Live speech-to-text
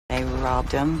They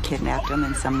robbed him, kidnapped him,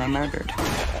 and some they murdered.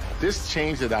 This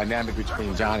changed the dynamic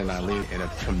between John and Eileen in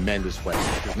a tremendous way.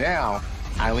 Because now,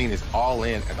 Eileen is all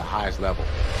in at the highest level.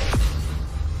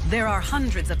 There are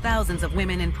hundreds of thousands of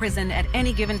women in prison at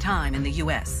any given time in the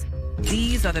U.S.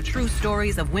 These are the true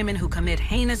stories of women who commit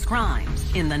heinous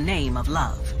crimes in the name of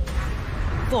love.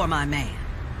 For my man.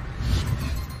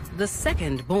 The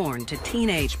second born to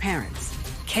teenage parents,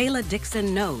 Kayla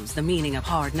Dixon knows the meaning of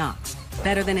hard knocks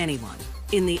better than anyone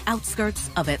in the outskirts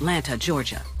of Atlanta,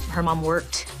 Georgia. Her mom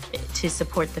worked to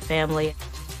support the family,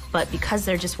 but because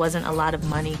there just wasn't a lot of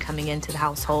money coming into the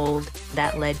household,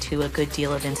 that led to a good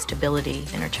deal of instability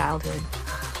in her childhood.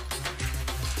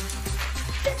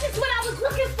 This is what I was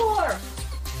looking for!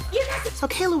 So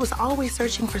Kayla was always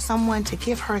searching for someone to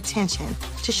give her attention,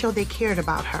 to show they cared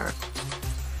about her.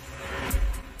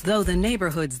 Though the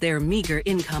neighborhoods their meager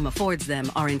income affords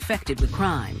them are infected with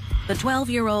crime, the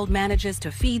 12-year-old manages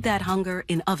to feed that hunger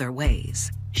in other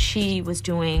ways. She was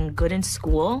doing good in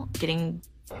school, getting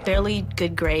fairly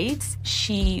good grades.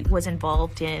 She was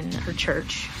involved in her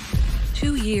church.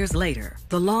 2 years later,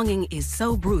 the longing is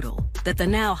so brutal that the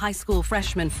now high school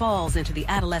freshman falls into the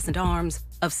adolescent arms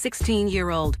of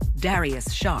 16-year-old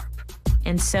Darius Sharp.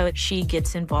 And so she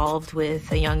gets involved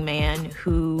with a young man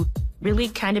who really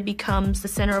kind of becomes the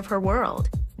center of her world.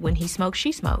 When he smoked,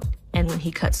 she smoked. And when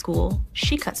he cut school,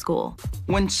 she cut school.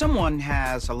 When someone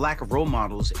has a lack of role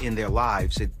models in their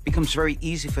lives, it becomes very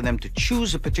easy for them to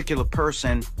choose a particular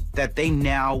person that they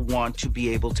now want to be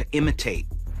able to imitate,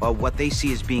 or what they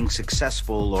see as being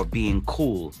successful or being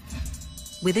cool.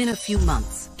 Within a few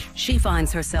months, she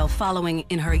finds herself following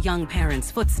in her young parents'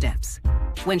 footsteps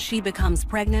when she becomes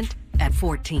pregnant at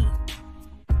 14.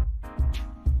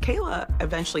 Kayla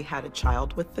eventually had a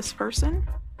child with this person.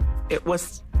 It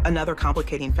was another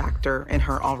complicating factor in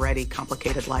her already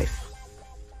complicated life.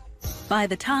 By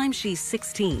the time she's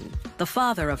 16, the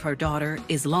father of her daughter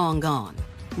is long gone,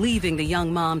 leaving the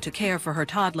young mom to care for her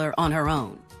toddler on her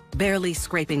own, barely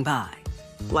scraping by.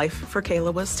 Life for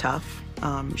Kayla was tough.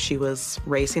 She was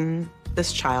raising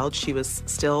this child. She was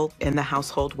still in the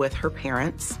household with her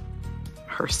parents.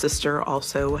 Her sister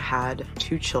also had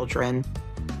 2 children.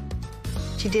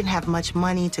 She didn't have much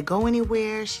money to go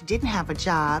anywhere, she didn't have a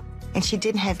job, and she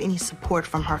didn't have any support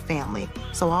from her family.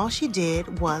 So all she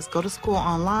did was go to school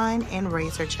online and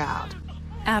raise her child.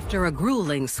 After a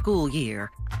grueling school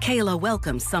year, Kayla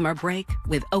welcomes summer break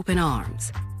with open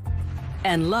arms.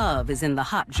 And love is in the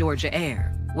hot Georgia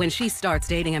air when she starts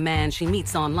dating a man she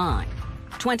meets online,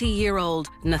 20-year-old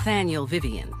Nathaniel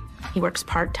Vivian. He works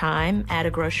part-time at a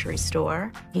grocery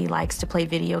store. He likes to play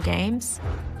video games.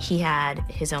 He had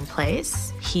his own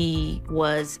place. He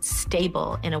was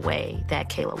stable in a way that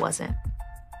Kayla wasn't.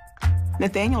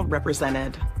 Nathaniel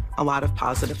represented a lot of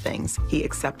positive things. He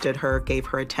accepted her, gave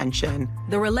her attention.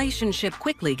 The relationship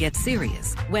quickly gets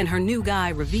serious when her new guy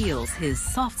reveals his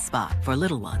soft spot for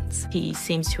little ones. He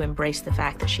seems to embrace the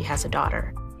fact that she has a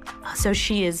daughter. So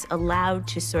she is allowed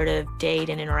to sort of date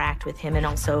and interact with him and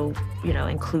also,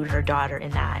 include her daughter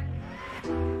in that.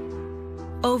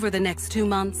 Over the next 2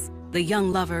 months, the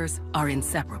young lovers are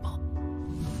inseparable.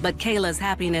 But Kayla's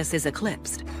happiness is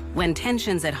eclipsed when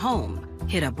tensions at home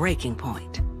hit a breaking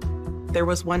point. There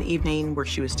was one evening where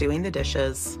she was doing the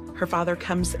dishes. Her father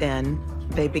comes in.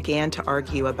 They began to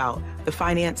argue about the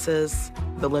finances,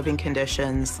 the living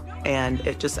conditions, and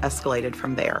it just escalated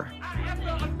from there.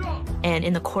 And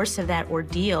in the course of that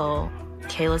ordeal,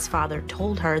 Kayla's father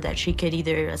told her that she could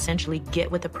either essentially get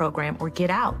with the program or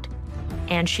get out.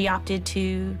 And she opted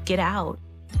to get out.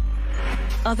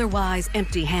 Otherwise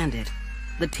empty-handed,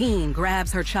 the teen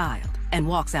grabs her child and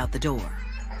walks out the door,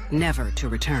 never to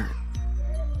return.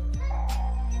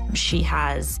 She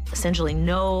has essentially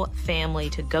no family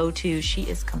to go to. She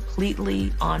is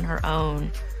completely on her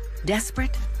own.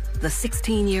 Desperate, the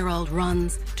 16-year-old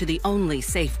runs to the only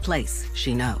safe place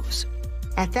she knows.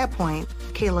 At that point,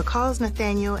 Kayla calls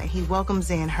Nathaniel and he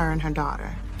welcomes in her and her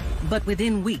daughter. But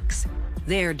within weeks,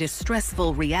 their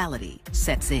distressful reality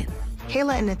sets in.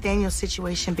 Kayla and Nathaniel's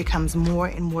situation becomes more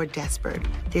and more desperate.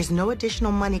 There's no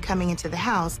additional money coming into the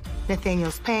house.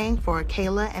 Nathaniel's paying for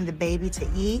Kayla and the baby to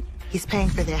eat. He's paying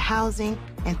for their housing,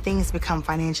 and things become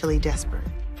financially desperate.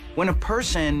 When a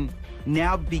person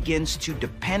now begins to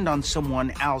depend on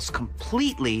someone else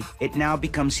completely, it now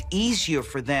becomes easier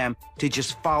for them to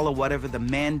just follow whatever the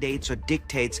mandates or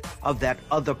dictates of that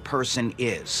other person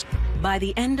is. By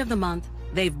the end of the month,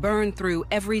 they've burned through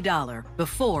every dollar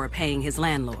before paying his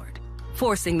landlord,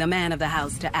 forcing the man of the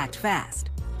house to act fast,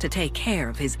 to take care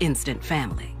of his instant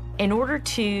family. In order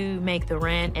to make the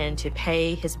rent and to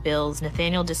pay his bills,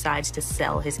 Nathaniel decides to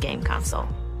sell his game console.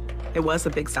 It was a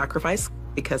big sacrifice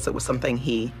because it was something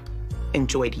he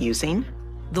enjoyed using.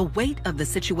 The weight of the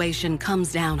situation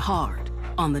comes down hard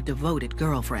on the devoted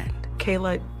girlfriend.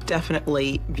 Kayla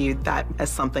definitely viewed that as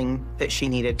something that she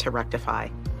needed to rectify.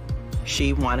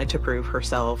 She wanted to prove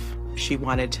herself. She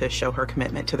wanted to show her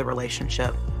commitment to the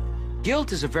relationship.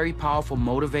 Guilt is a very powerful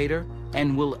motivator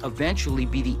and will eventually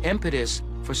be the impetus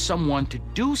for someone to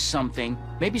do something,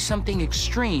 maybe something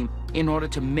extreme, in order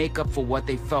to make up for what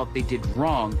they felt they did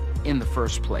wrong in the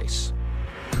first place.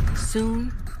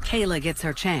 Soon, Kayla gets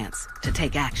her chance to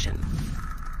take action.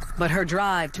 But her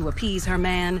drive to appease her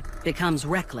man becomes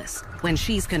reckless when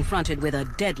she's confronted with a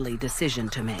deadly decision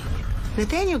to make.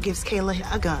 Nathaniel gives Kayla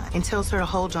a gun and tells her to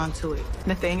hold on to it.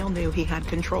 Nathaniel knew he had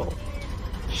control.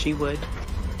 She would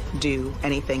do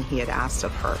anything he had asked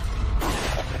of her.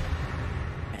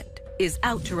 Is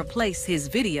out to replace his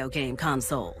video game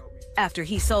console after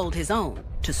he sold his own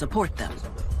to support them.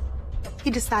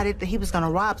 He decided that he was going to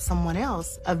rob someone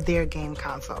else of their game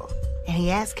console, and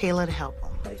he asked Kayla to help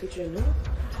him.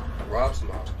 Rob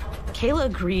someone. Kayla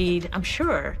agreed, I'm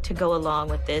sure, to go along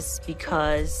with this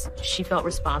because she felt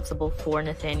responsible for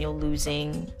Nathaniel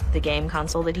losing the game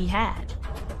console that he had.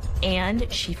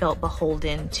 And she felt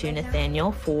beholden to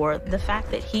Nathaniel for the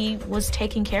fact that he was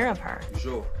taking care of her.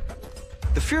 Sure.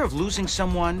 The fear of losing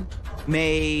someone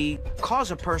may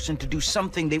cause a person to do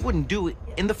something they wouldn't do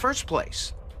in the first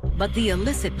place. But the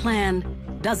illicit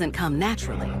plan doesn't come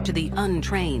naturally to the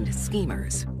untrained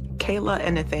schemers. Kayla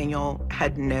and Nathaniel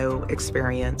had no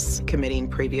experience committing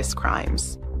previous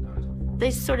crimes.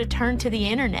 They sort of turned to the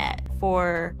internet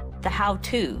for the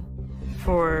how-to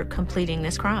for completing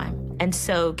this crime. And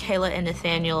so Kayla and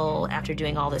Nathaniel, after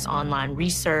doing all this online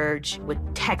research, would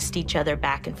text each other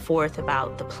back and forth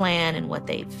about the plan and what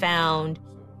they'd found.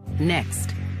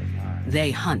 Next,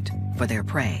 they hunt for their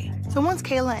prey. So once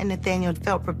Kayla and Nathaniel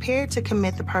felt prepared to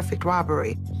commit the perfect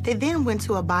robbery, they then went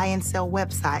to a buy and sell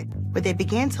website where they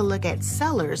began to look at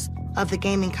sellers of the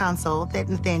gaming console that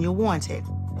Nathaniel wanted.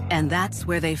 And that's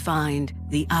where they find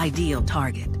the ideal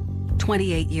target,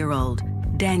 28-year-old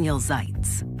Daniel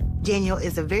Zeitz. Daniel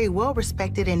is a very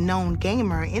well-respected and known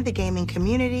gamer in the gaming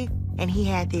community, and he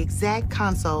had the exact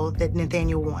console that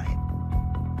Nathaniel wanted.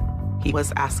 He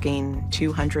was asking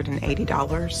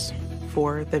 $280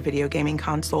 for the video gaming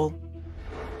console.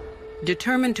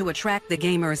 Determined to attract the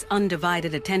gamer's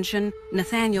undivided attention,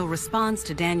 Nathaniel responds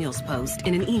to Daniel's post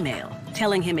in an email,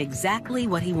 telling him exactly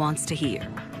what he wants to hear.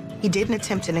 He didn't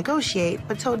attempt to negotiate,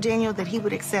 but told Daniel that he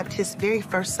would accept his very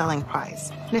first selling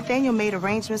price. Nathaniel made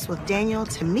arrangements with Daniel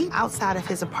to meet outside of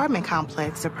his apartment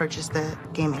complex to purchase the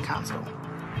gaming console.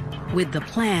 With the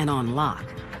plan on lock,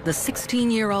 the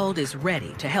 16-year-old is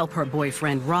ready to help her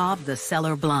boyfriend rob the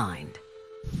seller blind.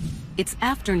 It's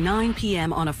after 9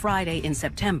 p.m. on a Friday in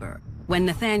September when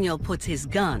Nathaniel puts his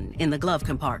gun in the glove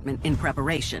compartment in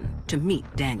preparation to meet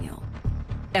Daniel.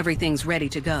 Everything's ready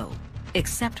to go,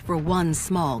 except for one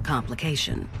small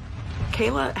complication.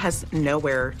 Kayla has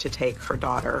nowhere to take her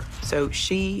daughter, so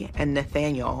she and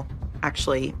Nathaniel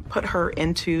actually put her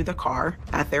into the car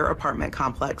at their apartment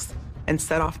complex and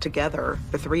set off together,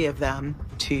 the three of them,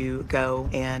 to go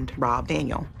and rob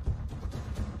Daniel.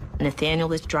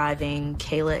 Nathaniel is driving,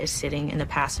 Kayla is sitting in the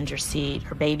passenger seat,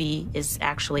 her baby is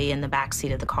actually in the back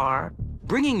seat of the car.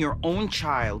 Bringing your own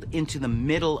child into the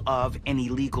middle of an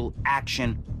illegal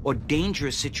action or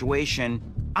dangerous situation,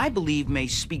 I believe, may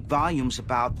speak volumes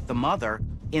about the mother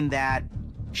in that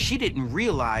she didn't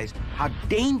realize how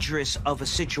dangerous of a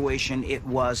situation it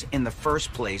was in the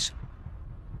first place.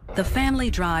 The family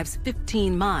drives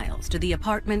 15 miles to the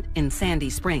apartment in Sandy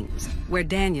Springs, where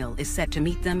Daniel is set to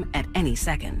meet them at any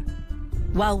second.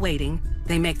 While waiting,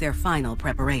 they make their final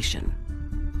preparation.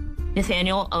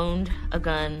 Nathaniel owned a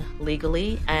gun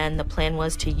legally, and the plan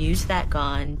was to use that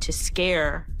gun to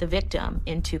scare the victim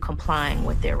into complying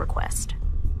with their request.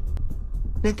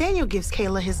 Nathaniel gives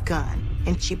Kayla his gun,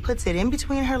 and she puts it in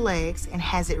between her legs and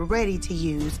has it ready to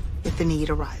use if the need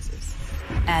arises.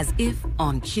 As if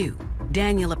on cue,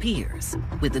 Daniel appears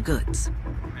with the goods.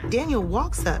 Daniel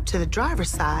walks up to the driver's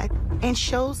side and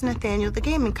shows Nathaniel the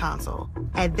gaming console.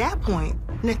 At that point,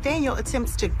 Nathaniel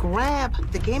attempts to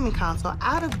grab the gaming console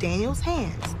out of Daniel's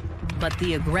hands. But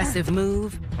the aggressive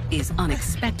move is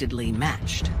unexpectedly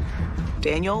matched.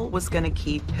 Daniel was going to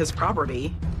keep his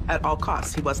property at all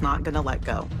costs. He was not going to let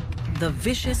go. The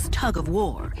vicious tug of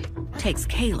war takes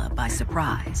Kayla by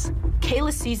surprise.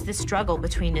 Kayla sees the struggle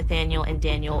between Nathaniel and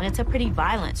Daniel, and it's a pretty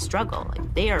violent struggle.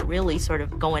 Like, they are really sort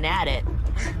of going at it.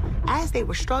 As they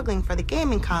were struggling for the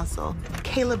gaming console,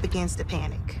 Kayla begins to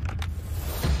panic.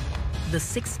 The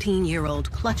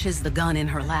 16-year-old clutches the gun in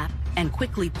her lap and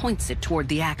quickly points it toward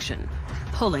the action,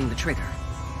 pulling the trigger.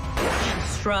 She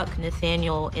struck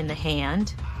Nathaniel in the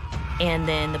hand, and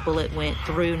then the bullet went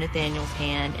through Nathaniel's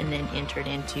hand and then entered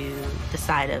into the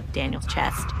side of Daniel's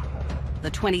chest.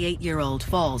 The 28-year-old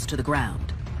falls to the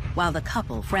ground, while the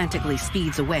couple frantically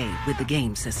speeds away with the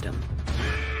game system.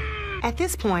 At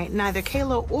this point, neither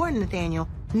Kayla or Nathaniel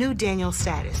knew Daniel's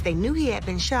status. They knew he had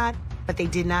been shot, but they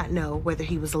did not know whether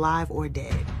he was alive or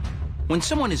dead. When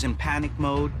someone is in panic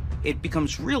mode, it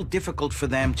becomes real difficult for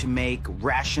them to make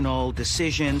rational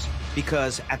decisions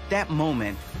because at that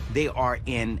moment, they are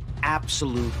in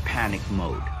absolute panic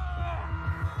mode.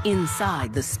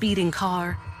 Inside the speeding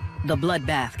car, the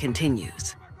bloodbath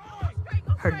continues.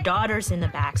 Her daughter's in the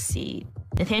back seat.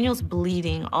 Nathaniel's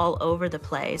bleeding all over the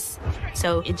place,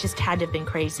 so it just had to have been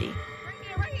crazy.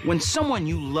 When someone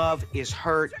you love is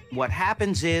hurt, what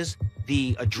happens is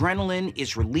the adrenaline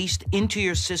is released into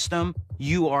your system.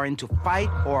 You are into fight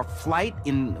or flight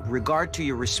in regard to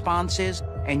your responses,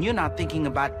 and you're not thinking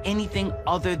about anything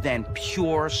other than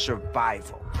pure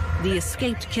survival. The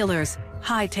escaped killers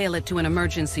hightail it to an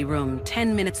emergency room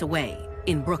 10 minutes away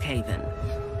in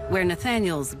Brookhaven, where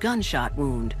Nathaniel's gunshot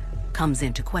wound comes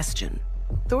into question.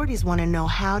 Authorities want to know,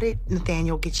 how did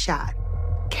Nathaniel get shot?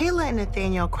 Kayla and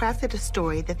Nathaniel crafted a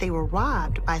story that they were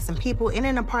robbed by some people in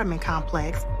an apartment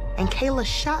complex, and Kayla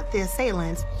shot the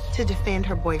assailants to defend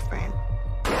her boyfriend.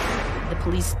 The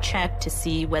police checked to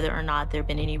see whether or not there had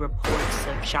been any reports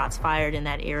of shots fired in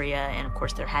that area, and of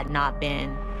course there had not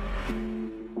been.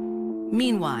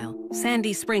 Meanwhile,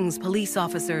 Sandy Springs police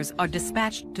officers are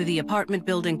dispatched to the apartment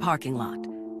building parking lot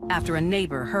after a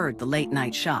neighbor heard the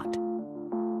late-night shot.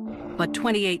 But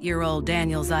 28-year-old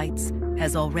Daniel Zeitz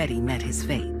has already met his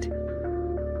fate.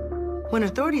 When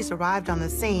authorities arrived on the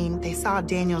scene, they saw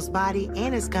Daniel's body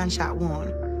and his gunshot wound,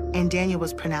 and Daniel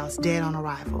was pronounced dead on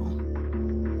arrival.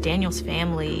 Daniel's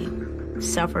family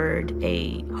suffered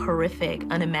a horrific,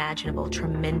 unimaginable,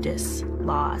 tremendous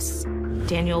loss.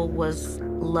 Daniel was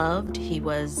loved. He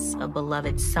was a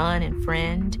beloved son and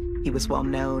friend. He was well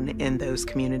known in those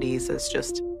communities as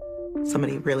just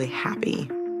somebody really happy,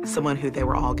 someone who they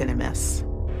were all going to miss.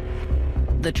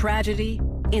 The tragedy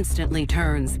instantly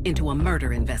turns into a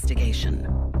murder investigation.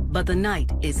 But the night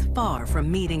is far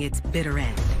from meeting its bitter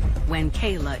end when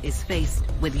Kayla is faced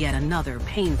with yet another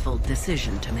painful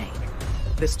decision to make.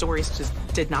 The stories just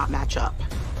did not match up.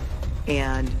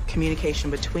 And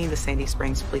communication between the Sandy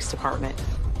Springs Police Department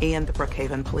and the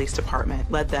Brookhaven Police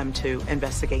Department led them to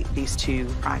investigate these two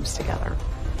crimes together.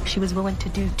 She was willing to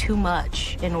do too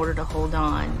much in order to hold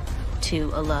on to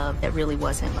a love that really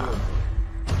wasn't love.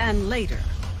 And later,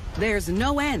 there's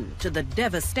no end to the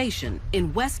devastation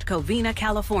in West Covina,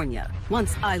 California,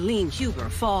 once Eileen Huber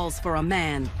falls for a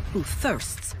man who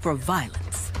thirsts for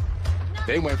violence.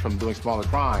 They went from doing smaller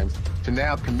crimes to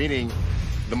now committing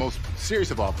the most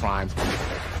serious of all crimes.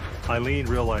 Eileen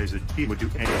realized that he would do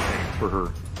anything for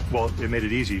her. Well, it made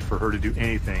it easy for her to do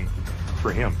anything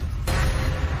for him.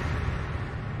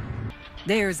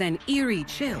 There's an eerie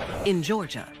chill in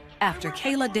Georgia after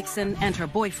Kayla Dixon and her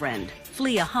boyfriend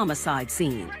flee a homicide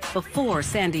scene before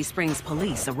Sandy Springs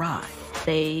police arrive.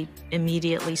 They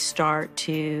immediately start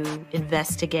to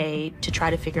investigate, to try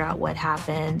to figure out what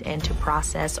happened and to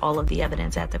process all of the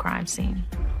evidence at the crime scene.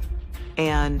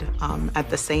 And at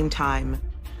the same time,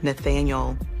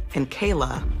 Nathaniel and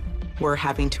Kayla were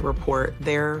having to report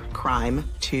their crime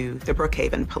to the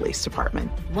Brookhaven Police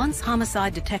Department. Once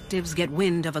homicide detectives get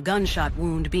wind of a gunshot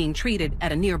wound being treated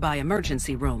at a nearby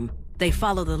emergency room, they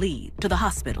follow the lead to the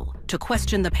hospital to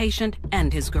question the patient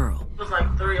and his girl. It was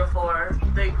like 3 or 4.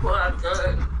 They pulled out a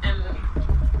gun, and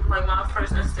like my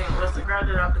first instinct was to grab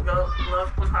it out the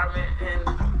glove compartment, and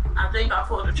I think I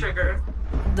pulled the trigger.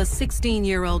 The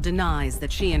 16-year-old denies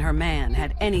that she and her man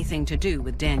had anything to do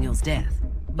with Daniel's death,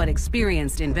 but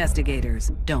experienced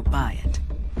investigators don't buy it.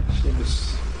 She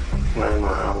was laying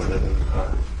around with it in the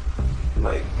car,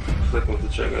 like flicking with the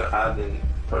trigger. I didn't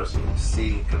personally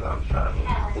see because I was driving,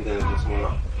 and then it just went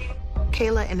off.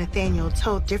 Kayla and Nathaniel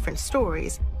told different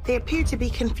stories. They appeared to be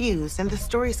confused, and the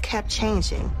stories kept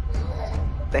changing.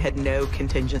 They had no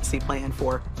contingency plan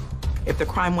for if the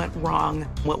crime went wrong,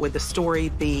 what would the story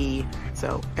be?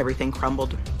 So everything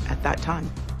crumbled at that time.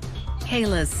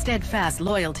 Kayla's steadfast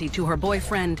loyalty to her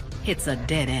boyfriend hits a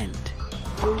dead end.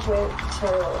 We went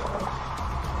to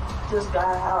this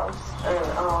guy's house,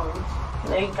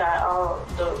 and they got all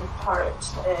the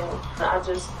parts, and I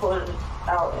just pulled it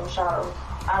out and shot him.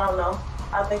 I don't know.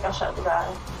 I think I shot the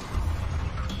guy.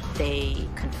 They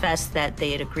confessed that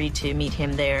they had agreed to meet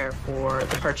him there for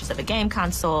the purchase of a game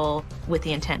console with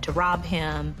the intent to rob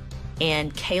him.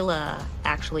 And Kayla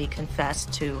actually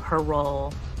confessed to her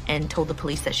role and told the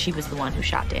police that she was the one who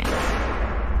shot Daniel.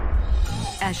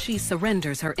 As she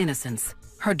surrenders her innocence,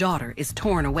 Her daughter is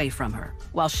torn away from her,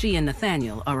 while she and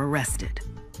Nathaniel are arrested.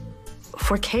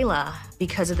 For Kayla,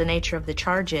 because of the nature of the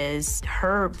charges,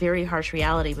 her very harsh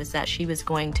reality was that she was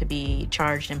going to be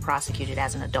charged and prosecuted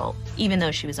as an adult, even though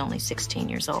she was only 16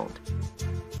 years old.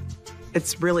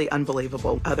 It's really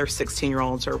unbelievable. Other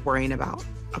 16-year-olds are worrying about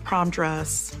a prom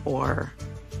dress or,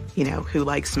 you know, who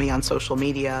likes me on social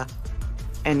media.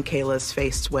 And Kayla's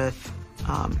faced with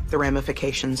the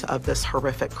ramifications of this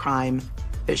horrific crime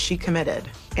that she committed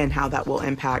and how that will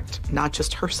impact not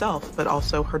just herself, but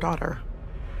also her daughter.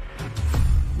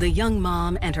 The young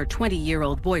mom and her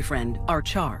 20-year-old boyfriend are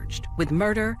charged with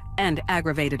murder and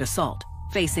aggravated assault,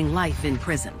 facing life in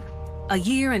prison. A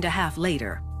year and a half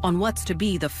later, on what's to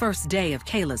be the first day of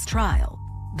Kayla's trial,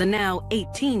 the now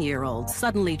 18-year-old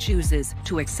suddenly chooses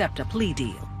to accept a plea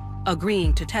deal,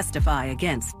 agreeing to testify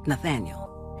against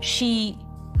Nathaniel. She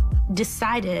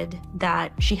decided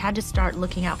that she had to start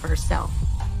looking out for herself,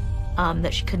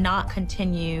 that she could not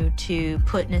continue to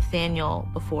put Nathaniel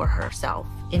before herself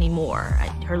anymore.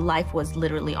 Her life was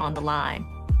literally on the line.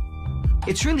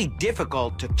 It's really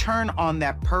difficult to turn on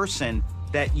that person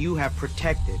that you have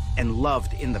protected and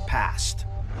loved in the past.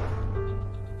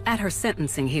 At her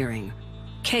sentencing hearing,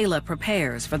 Kayla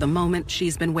prepares for the moment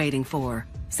she's been waiting for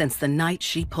since the night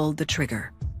she pulled the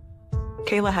trigger.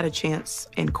 Kayla had a chance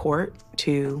in court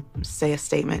to say a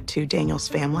statement to Daniel's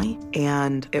family,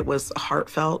 and it was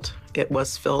heartfelt. It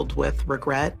was filled with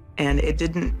regret, and it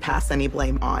didn't pass any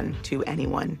blame on to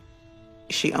anyone.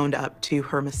 She owned up to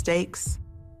her mistakes,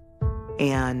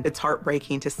 and it's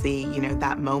heartbreaking to see, you know,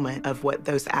 that moment of what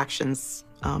those actions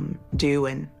do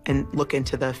and look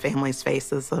into the families'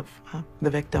 faces of the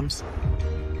victims.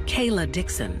 Kayla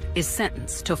Dixon is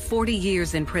sentenced to 40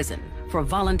 years in prison for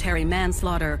voluntary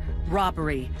manslaughter,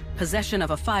 robbery, possession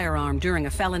of a firearm during a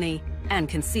felony, and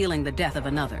concealing the death of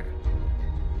another.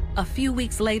 A few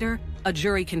weeks later, a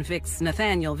jury convicts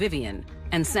Nathaniel Vivian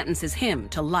and sentences him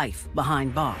to life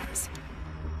behind bars.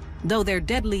 Though their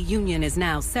deadly union is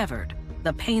now severed,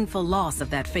 the painful loss of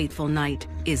that fateful night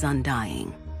is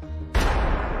undying.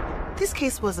 This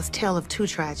case was a tale of two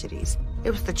tragedies.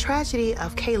 It was the tragedy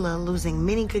of Kayla losing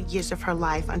many good years of her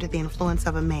life under the influence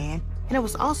of a man, and it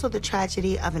was also the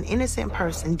tragedy of an innocent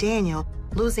person, Daniel,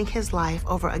 losing his life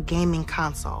over a gaming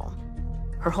console.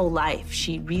 Her whole life,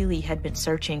 she really had been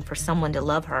searching for someone to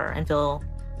love her and fill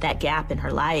that gap in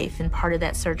her life, and part of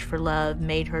that search for love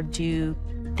made her do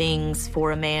things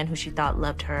for a man who she thought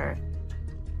loved her.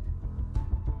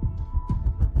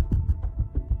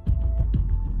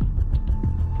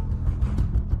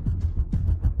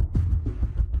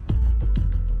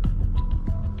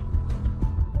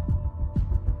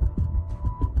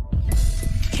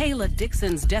 Kayla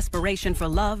Dixon's desperation for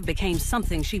love became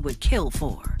something she would kill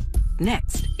for.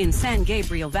 Next, in San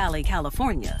Gabriel Valley,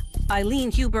 California, Eileen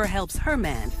Huber helps her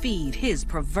man feed his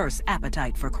perverse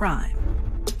appetite for crime.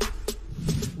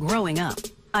 Growing up,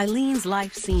 Eileen's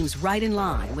life seems right in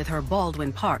line with her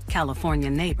Baldwin Park, California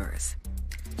neighbors.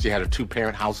 She had a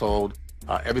two-parent household.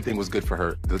 Everything was good for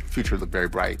her. The future looked very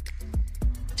bright.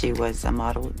 She was a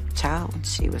model child.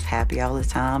 She was happy all the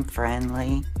time,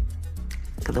 friendly,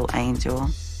 like a little angel.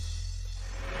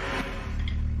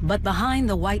 But behind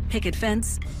the white picket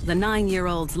fence, the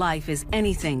 9-year-old's life is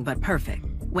anything but perfect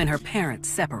when her parents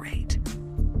separate.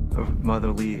 Her mother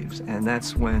leaves, and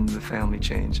that's when the family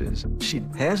changes. She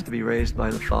has to be raised by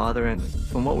the father, and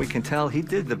from what we can tell, he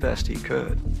did the best he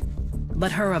could.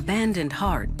 But her abandoned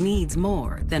heart needs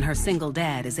more than her single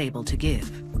dad is able to give.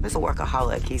 He was a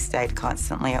workaholic. He stayed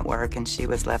constantly at work, and she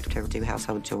was left to do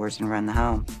household chores and run the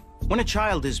home. When a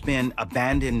child has been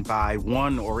abandoned by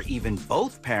one or even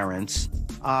both parents,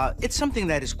 it's something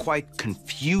that is quite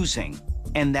confusing,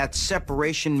 and that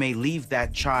separation may leave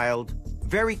that child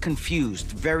very confused,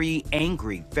 very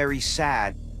angry, very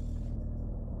sad.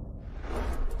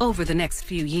 Over the next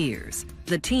few years,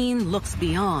 the teen looks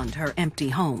beyond her empty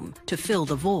home to fill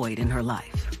the void in her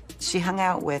life. She hung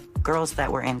out with girls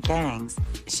that were in gangs.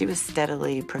 She was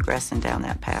steadily progressing down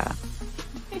that path.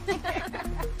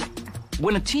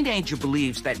 When a teenager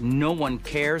believes that no one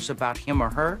cares about him or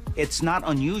her, it's not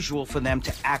unusual for them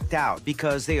to act out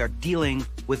because they are dealing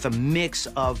with a mix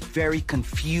of very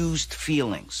confused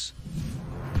feelings.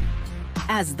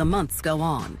 As the months go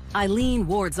on, Eileen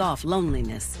wards off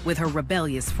loneliness with her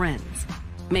rebellious friends,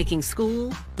 making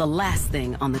school the last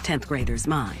thing on the 10th grader's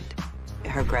mind.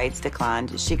 Her grades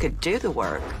declined. She could do the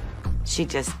work. She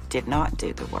just did not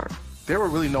do the work. There were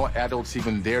really no adults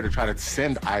even there to try to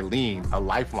send Eileen a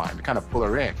lifeline, to kind of pull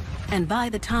her in. And by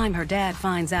the time her dad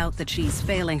finds out that she's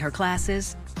failing her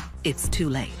classes, it's too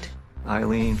late.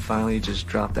 Eileen finally just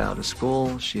dropped out of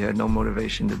school. She had no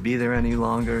motivation to be there any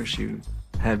longer. She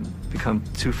had become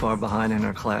too far behind in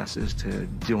her classes to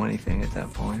do anything at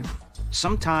that point.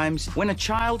 Sometimes, when a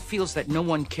child feels that no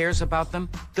one cares about them,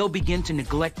 they'll begin to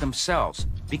neglect themselves.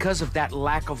 Because of that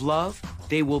lack of love,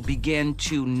 they will begin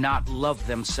to not love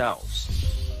themselves.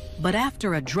 But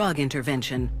after a drug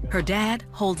intervention, her dad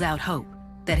holds out hope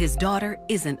that his daughter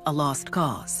isn't a lost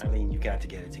cause. Eileen, you got to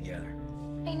get it together.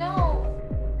 I know.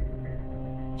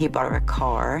 He bought her a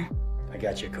car. I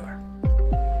got your car.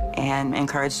 And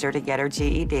encouraged her to get her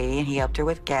GED, and he helped her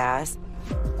with gas.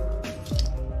 You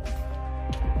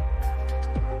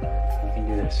can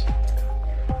do this.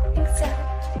 Thanks, Dad.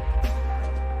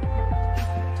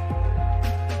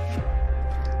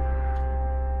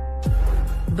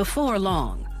 Before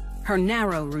long, her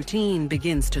narrow routine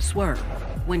begins to swerve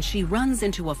when she runs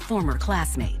into a former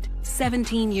classmate,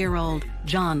 17-year-old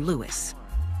John Lewis.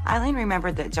 Eileen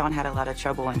remembered that John had a lot of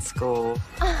trouble in school.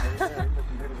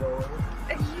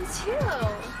 You too.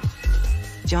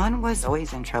 John was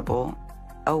always in trouble,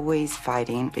 always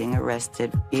fighting, being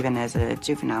arrested, even as a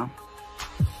juvenile.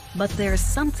 But there's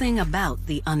something about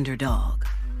the underdog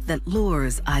that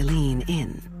lures Eileen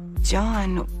in.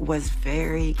 John was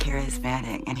very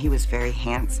charismatic, and he was very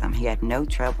handsome. He had no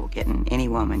trouble getting any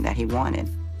woman that he wanted.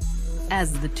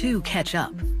 As the two catch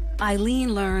up,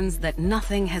 Eileen learns that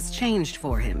nothing has changed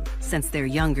for him since their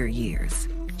younger years.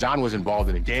 John was involved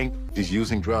in a gang. He's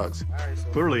using drugs.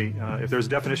 Clearly, if there's a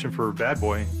definition for bad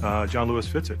boy, John Lewis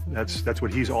fits it. That's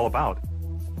what he's all about.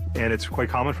 And it's quite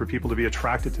common for people to be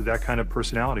attracted to that kind of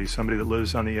personality, somebody that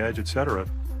lives on the edge, etc.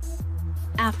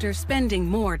 After spending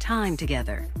more time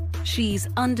together, she's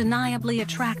undeniably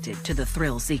attracted to the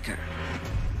thrill seeker.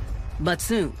 But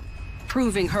soon,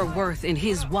 proving her worth in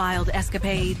his wild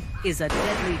escapade is a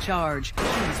deadly charge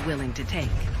she's willing to take.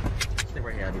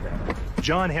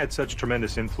 John had such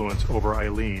tremendous influence over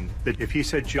Eileen that if he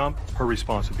said jump, her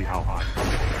response would be how high.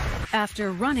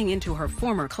 After running into her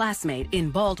former classmate in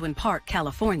Baldwin Park,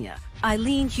 California,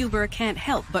 Eileen Huber can't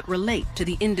help but relate to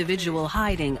the individual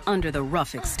hiding under the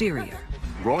rough exterior.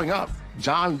 Growing up,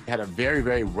 John had a very,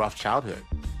 very rough childhood.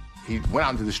 He went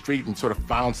out into the street and sort of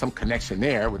found some connection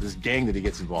there with this gang that he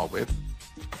gets involved with.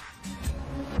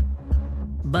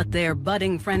 But their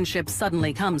budding friendship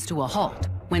suddenly comes to a halt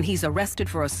when he's arrested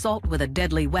for assault with a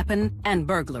deadly weapon and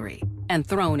burglary and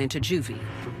thrown into juvie.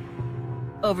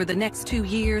 Over the next 2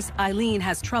 years, Eileen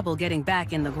has trouble getting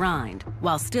back in the grind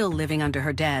while still living under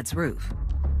her dad's roof.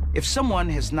 If someone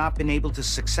has not been able to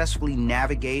successfully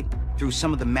navigate through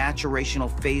some of the maturational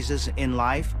phases in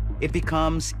life, it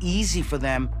becomes easy for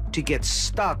them to get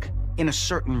stuck in a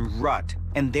certain rut,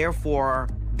 and therefore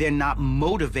they're not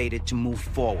motivated to move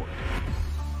forward.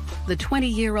 The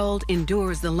 20-year-old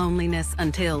endures the loneliness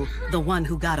until the one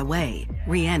who got away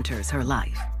re-enters her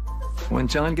life. When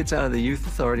John gets out of the youth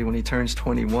authority when he turns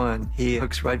 21, he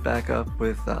hooks right back up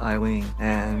with Eileen,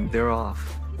 and they're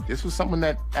off. This was someone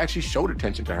that actually showed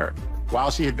attention to her.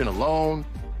 While she had been alone,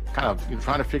 kind of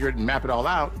trying to figure it and map it all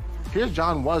out, here's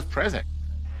John was present.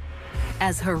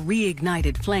 As her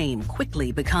reignited flame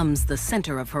quickly becomes the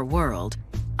center of her world,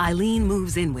 Eileen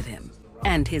moves in with him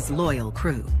and his loyal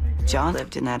crew. John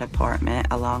lived in that apartment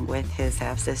along with his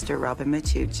half-sister, Robin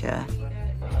Machucha,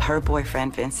 her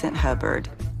boyfriend, Vincent Hubbard,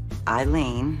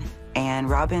 Eileen, and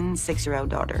Robin's 6-year-old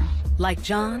daughter. Like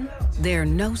John, they're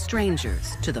no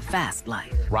strangers to the fast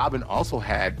life. Robin also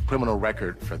had criminal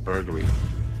record for burglary.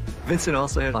 Vincent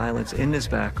also had violence in his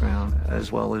background,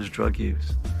 as well as drug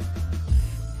use.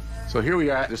 So here we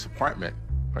are at this apartment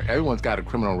where everyone's got a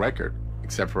criminal record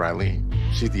except for Eileen.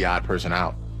 She's the odd person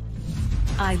out.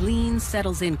 Eileen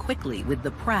settles in quickly with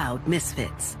the proud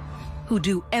misfits, who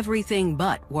do everything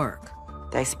but work.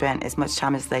 They spent as much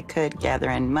time as they could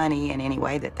gathering money in any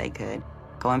way that they could,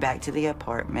 going back to the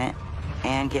apartment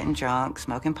and getting drunk,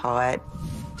 smoking pot,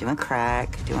 doing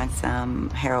crack, doing some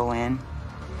heroin.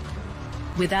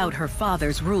 Without her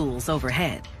father's rules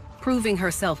overhead, proving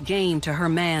herself game to her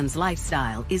man's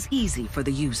lifestyle is easy for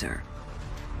the user.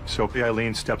 So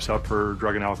Eileen steps up her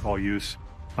drug and alcohol use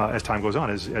as time goes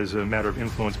on, as a matter of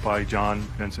influence by John,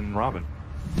 Vincent, and Robin.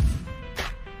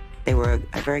 They were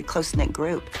a very close-knit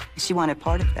group. She wanted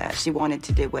part of that. She wanted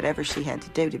to do whatever she had to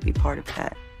do to be part of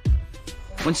that.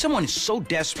 When someone is so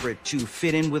desperate to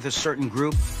fit in with a certain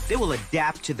group, they will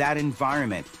adapt to that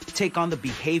environment, take on the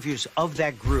behaviors of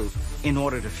that group in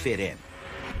order to fit in.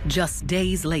 Just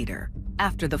days later,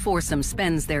 after the foursome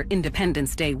spends their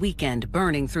Independence Day weekend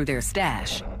burning through their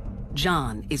stash,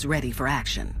 John is ready for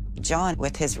action. John,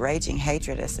 with his raging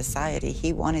hatred of society,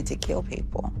 he wanted to kill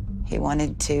people. He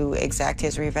wanted to exact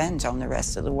his revenge on the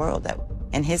rest of the world that,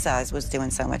 in his eyes, was doing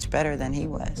so much better than he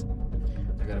was.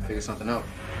 I gotta figure something out.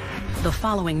 The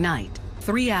following night,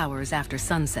 3 hours after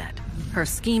sunset, Her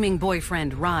scheming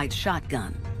boyfriend rides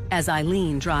shotgun as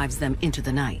Eileen drives them into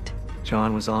the night.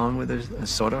 John was on with a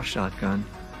sawed-off shotgun,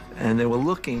 and they were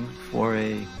looking for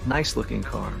a nice-looking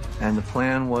car. And the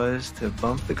plan was to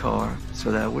bump the car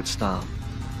so that it would stop,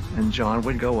 and John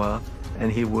would go up,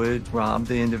 and he would rob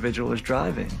the individual who was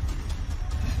driving.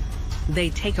 They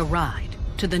take a ride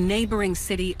to the neighboring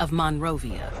city of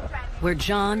Monrovia, where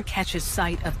John catches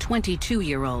sight of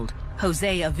 22-year-old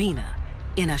Jose Avina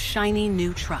in a shiny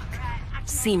new truck,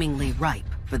 seemingly ripe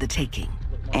for the taking.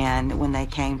 And when they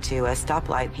came to a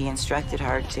stoplight, he instructed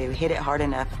her to hit it hard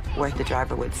enough where the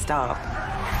driver would stop.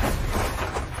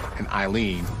 And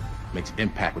Eileen makes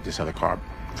impact with this other car,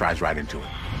 drives right into it.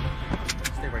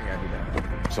 Stay right here, I'll do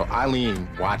that. So Eileen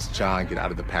watched John get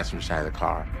out of the passenger side of the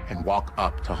car and walk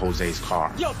up to Jose's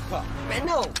car. Get out the car. Man,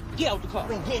 no. Get out the car.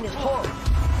 Man, get in this car.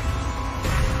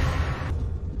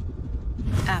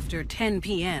 After 10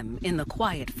 p.m. in the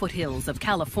quiet foothills of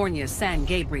California's San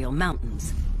Gabriel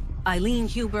Mountains, Eileen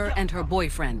Huber and her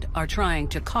boyfriend are trying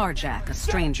to carjack a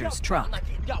stranger's truck. I'm not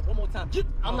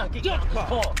getting out the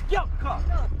car. Get out the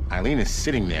car. Eileen is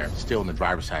sitting there, still in the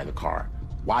driver's side of the car,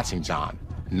 watching John,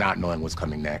 not knowing what's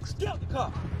coming next.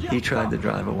 He tried to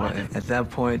drive away. At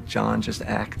that point, John just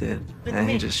acted, and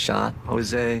he just shot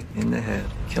Jose in the head,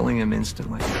 killing him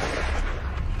instantly.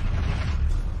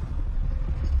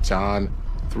 John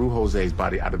threw Jose's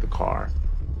body out of the car,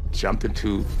 jumped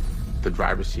into the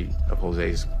driver's seat of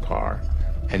Jose's car,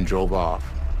 and drove off,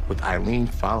 with Eileen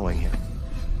following him.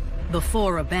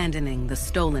 Before abandoning the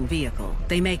stolen vehicle,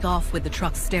 they make off with the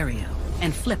truck's stereo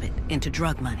and flip it into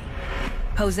drug money.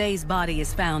 Jose's body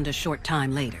is found a short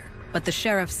time later, but the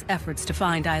sheriff's efforts to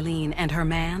find Eileen and her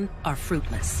man are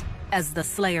fruitless, as the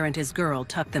slayer and his girl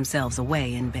tuck themselves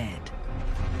away in bed.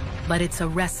 But it's a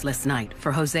restless night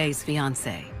for Jose's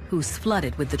fiancée, who's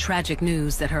flooded with the tragic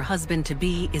news that her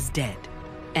husband-to-be is dead,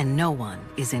 and no one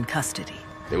is in custody.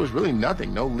 There was really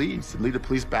nothing, no leads to lead the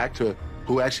police back to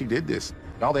who actually did this.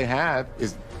 All they have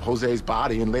is Jose's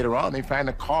body, and later on they find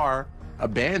a car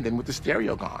abandoned with the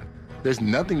stereo gone. There's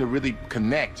nothing to really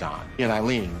connect John and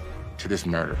Eileen to this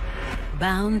murder.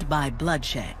 Bound by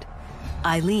bloodshed,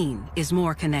 Eileen is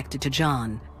more connected to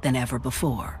John than ever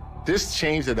before. This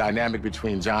changed the dynamic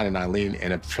between John and Eileen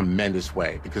in a tremendous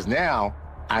way, because now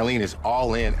Eileen is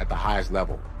all in at the highest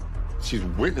level. She's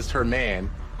witnessed her man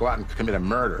go out and commit a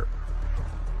murder.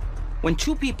 When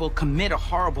two people commit a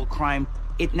horrible crime,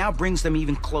 it now brings them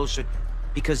even closer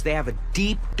because they have a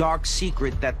deep, dark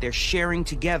secret that they're sharing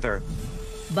together.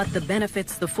 But the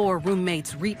benefits the four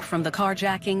roommates reap from the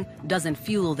carjacking doesn't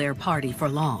fuel their party for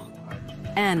long.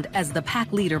 And as the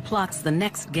pack leader plots the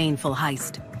next gainful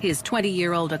heist, his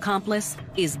 20-year-old accomplice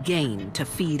is game to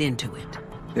feed into it.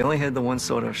 They only had the one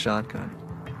sawed-off shotgun.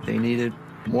 They needed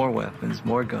more weapons,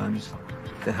 more guns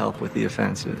to help with the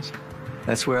offenses.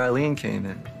 That's where Eileen came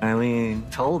in. Eileen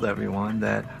told everyone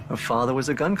that her father was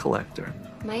a gun collector.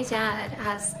 My dad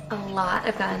has a lot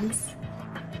of guns.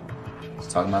 She's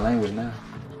talking my language now.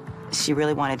 She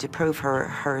really wanted to prove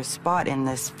her spot in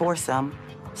this foursome,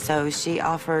 so she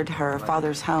offered her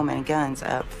father's home and guns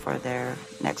up for their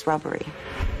next robbery.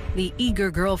 The eager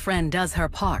girlfriend does her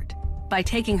part by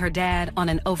taking her dad on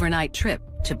an overnight trip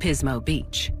to Pismo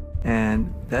Beach.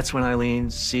 And that's when Eileen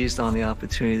seized on the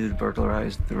opportunity to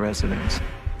burglarize the residence.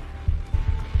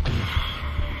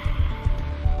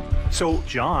 So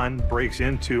John breaks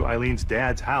into Eileen's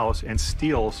dad's house and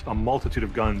steals a multitude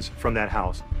of guns from that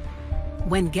house.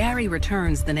 When Gary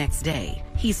returns the next day,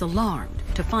 he's alarmed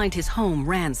to find his home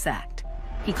ransacked.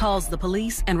 He calls the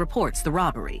police and reports the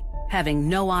robbery, having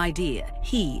no idea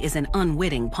he is an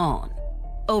unwitting pawn.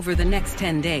 Over the next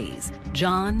 10 days,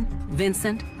 John,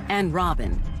 Vincent, and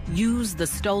Robin use the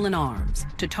stolen arms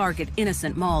to target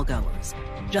innocent mall-goers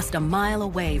just a mile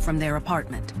away from their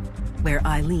apartment, where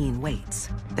Eileen waits.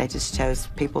 They just chose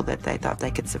people that they thought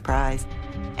they could surprise,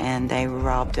 and they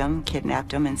robbed them,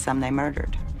 kidnapped them, and some they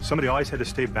murdered. Somebody always had to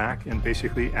stay back and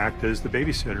basically act as the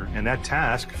babysitter, and that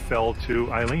task fell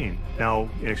to Eileen. Now,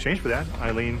 in exchange for that,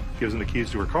 Eileen gives them the keys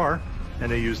to her car,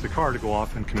 and they use the car to go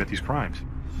off and commit these crimes.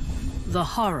 The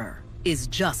horror is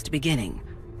just beginning.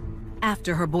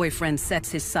 After her boyfriend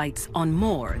sets his sights on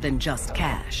more than just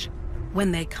cash,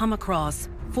 when they come across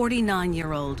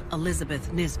 49-year-old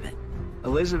Elizabeth Nisbet.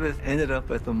 Elizabeth ended up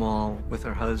at the mall with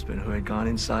her husband, who had gone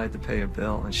inside to pay a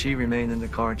bill, and she remained in the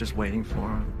car just waiting for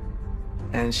him.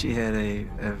 And she had a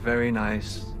very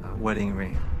nice wedding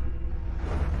ring.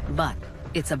 But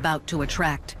it's about to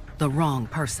attract the wrong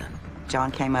person.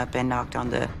 John came up and knocked on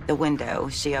the window.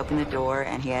 She opened the door,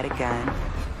 and he had a gun.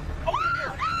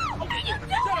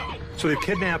 So they've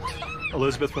kidnapped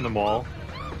Elizabeth from the mall.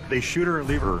 They shoot her and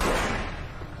leave her.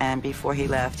 And before he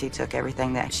left, he took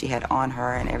everything that she had on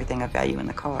her and everything of value in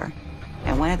the car.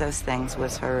 And one of those things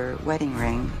was her wedding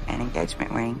ring and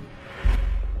engagement ring.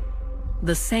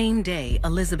 The same day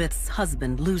Elizabeth's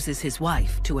husband loses his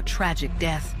wife to a tragic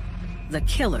death, the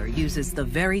killer uses the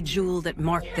very jewel that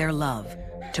marked their love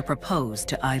to propose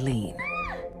to Eileen.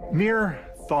 Mere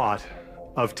thought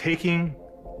of taking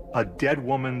a dead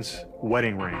woman's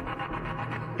wedding ring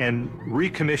and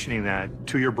recommissioning that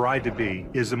to your bride-to-be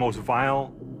is the most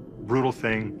vile, brutal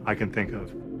thing I can think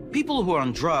of. People who are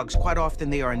on drugs, quite often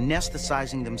they are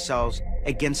anesthetizing themselves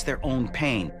against their own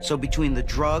pain. So between the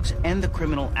drugs and the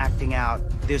criminal acting out,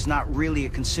 there's not really a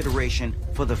consideration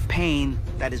for the pain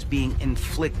that is being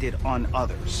inflicted on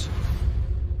others.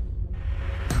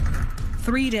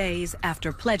 3 days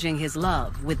after pledging his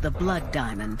love with the blood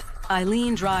diamond,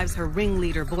 Eileen drives her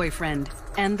ringleader boyfriend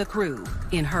and the crew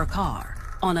in her car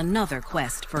on another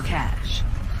quest for cash.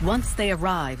 Once they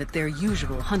arrive at their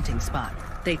usual hunting spot,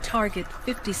 they target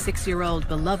 56-year-old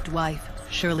beloved wife,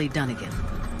 Shirley Dunnigan.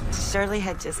 Shirley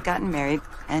had just gotten married,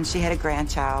 and she had a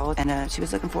grandchild, and she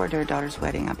was looking forward to her daughter's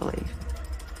wedding, I believe.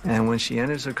 And when she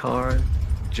enters her car,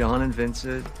 John and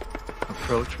Vincent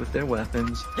approach with their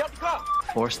weapons,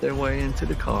 force their way into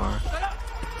the car.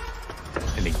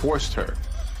 And they forced her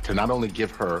to not only give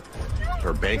her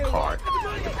her bank card,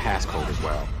 but the passcode as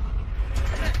well.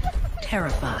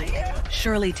 Terrified,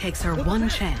 Shirley takes her one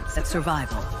chance at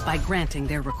survival by granting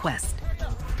their request.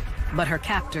 But her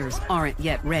captors aren't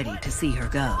yet ready to see her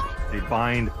go. They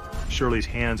bind Shirley's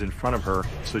hands in front of her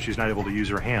so she's not able to use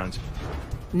her hands.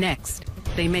 Next,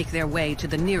 they make their way to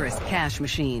the nearest cash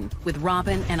machine, with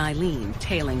Robin and Eileen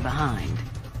tailing behind.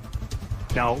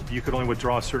 Now, you could only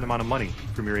withdraw a certain amount of money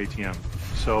from your ATM.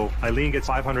 So Eileen gets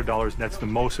 $500, and that's the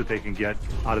most that they can get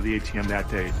out of the ATM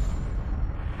that day.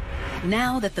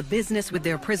 Now that the business with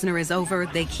their prisoner is over,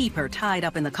 they keep her tied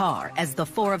up in the car as the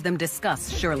four of them discuss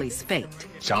Shirley's fate.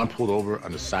 John pulled over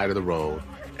on the side of the road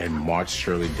and marched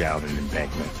Shirley down an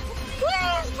embankment.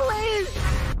 Please, please!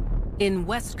 In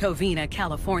West Covina,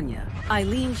 California,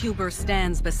 Eileen Huber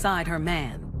stands beside her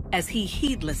man as he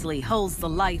heedlessly holds the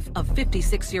life of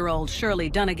 56-year-old Shirley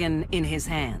Dunnigan in his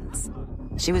hands.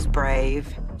 She was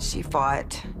brave, she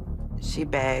fought, she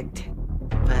begged,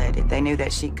 but they knew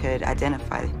that she could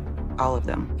identify all of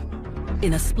them.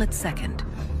 In a split second,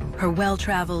 her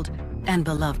well-traveled and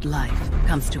beloved life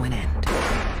comes to an end.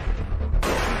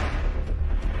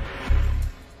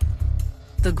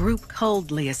 The group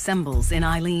coldly assembles in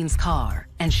Eileen's car,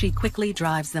 and she quickly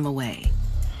drives them away.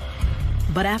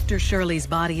 But after Shirley's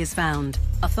body is found,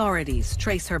 authorities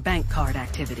trace her bank card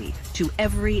activity to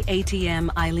every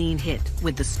ATM Eileen hit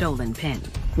with the stolen PIN.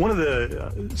 One of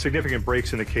the significant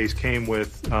breaks in the case came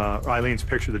with Eileen's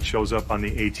picture that shows up on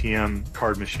the ATM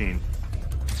card machine.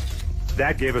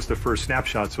 That gave us the first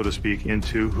snapshot, so to speak,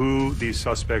 into who these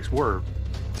suspects were.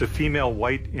 It's a female,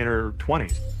 white, in her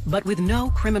 20s. But with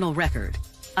no criminal record,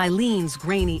 Eileen's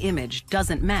grainy image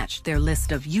doesn't match their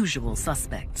list of usual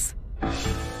suspects.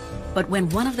 But when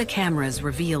one of the cameras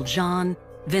revealed John,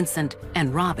 Vincent,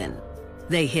 and Robin,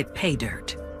 they hit pay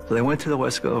dirt. So they went to the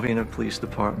West Covina Police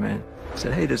Department,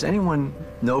 said, hey, does anyone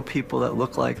know people that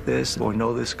look like this or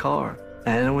know this car?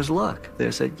 And it was luck.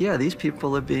 They said, yeah, these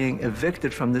people are being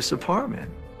evicted from this apartment.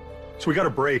 So we got a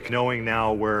break knowing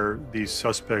now where these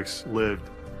suspects lived.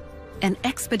 An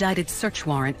expedited search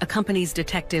warrant accompanies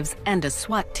detectives and a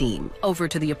SWAT team over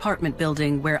to the apartment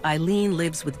building where Eileen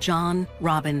lives with John,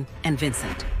 Robin, and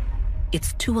Vincent.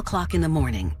 It's 2 o'clock in the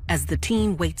morning as the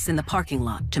team waits in the parking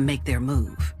lot to make their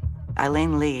move.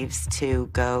 Eileen leaves to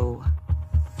go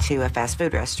to a fast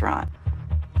food restaurant.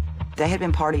 They had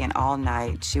been partying all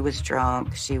night. She was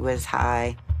drunk, she was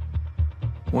high.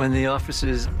 When the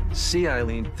officers see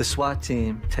Eileen, the SWAT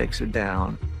team takes her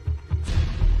down.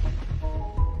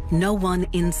 No one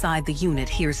inside the unit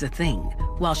hears a thing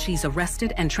while she's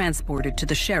arrested and transported to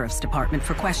the sheriff's department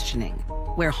for questioning,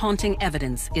 where haunting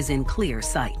evidence is in clear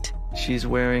sight. She's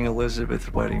wearing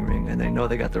Elizabeth's wedding ring, and they know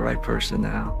they got the right person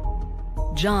now.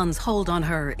 John's hold on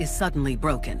her is suddenly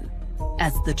broken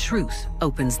as the truth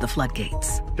opens the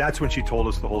floodgates. That's when she told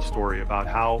us the whole story about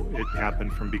how it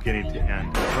happened from beginning to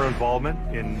end. Her involvement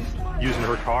in using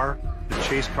her car, the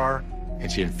chase car.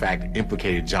 And she, in fact,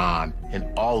 implicated John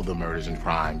in all of the murders and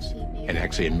crimes and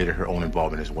actually admitted her own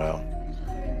involvement as well.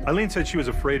 Eileen said she was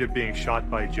afraid of being shot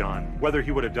by John. Whether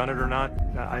he would have done it or not,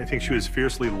 I think she was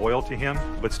fiercely loyal to him,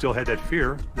 but still had that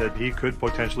fear that he could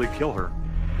potentially kill her.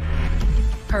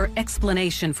 Her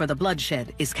explanation for the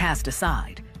bloodshed is cast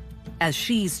aside, as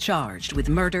she's charged with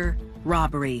murder,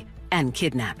 robbery, and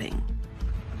kidnapping.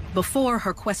 Before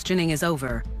her questioning is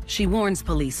over, she warns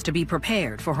police to be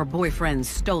prepared for her boyfriend's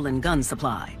stolen gun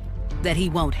supply. that he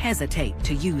won't hesitate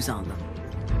to use on them.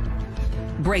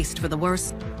 Braced for the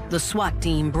worst, the SWAT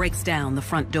team breaks down the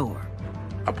front door.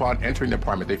 Upon entering the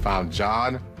apartment, they found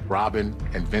John, Robin,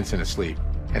 and Vincent asleep,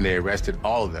 and they arrested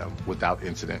all of them without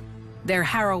incident. Their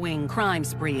harrowing crime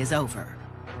spree is over,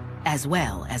 as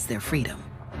well as their freedom.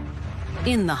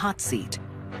 In the hot seat,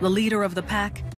 the leader of the pack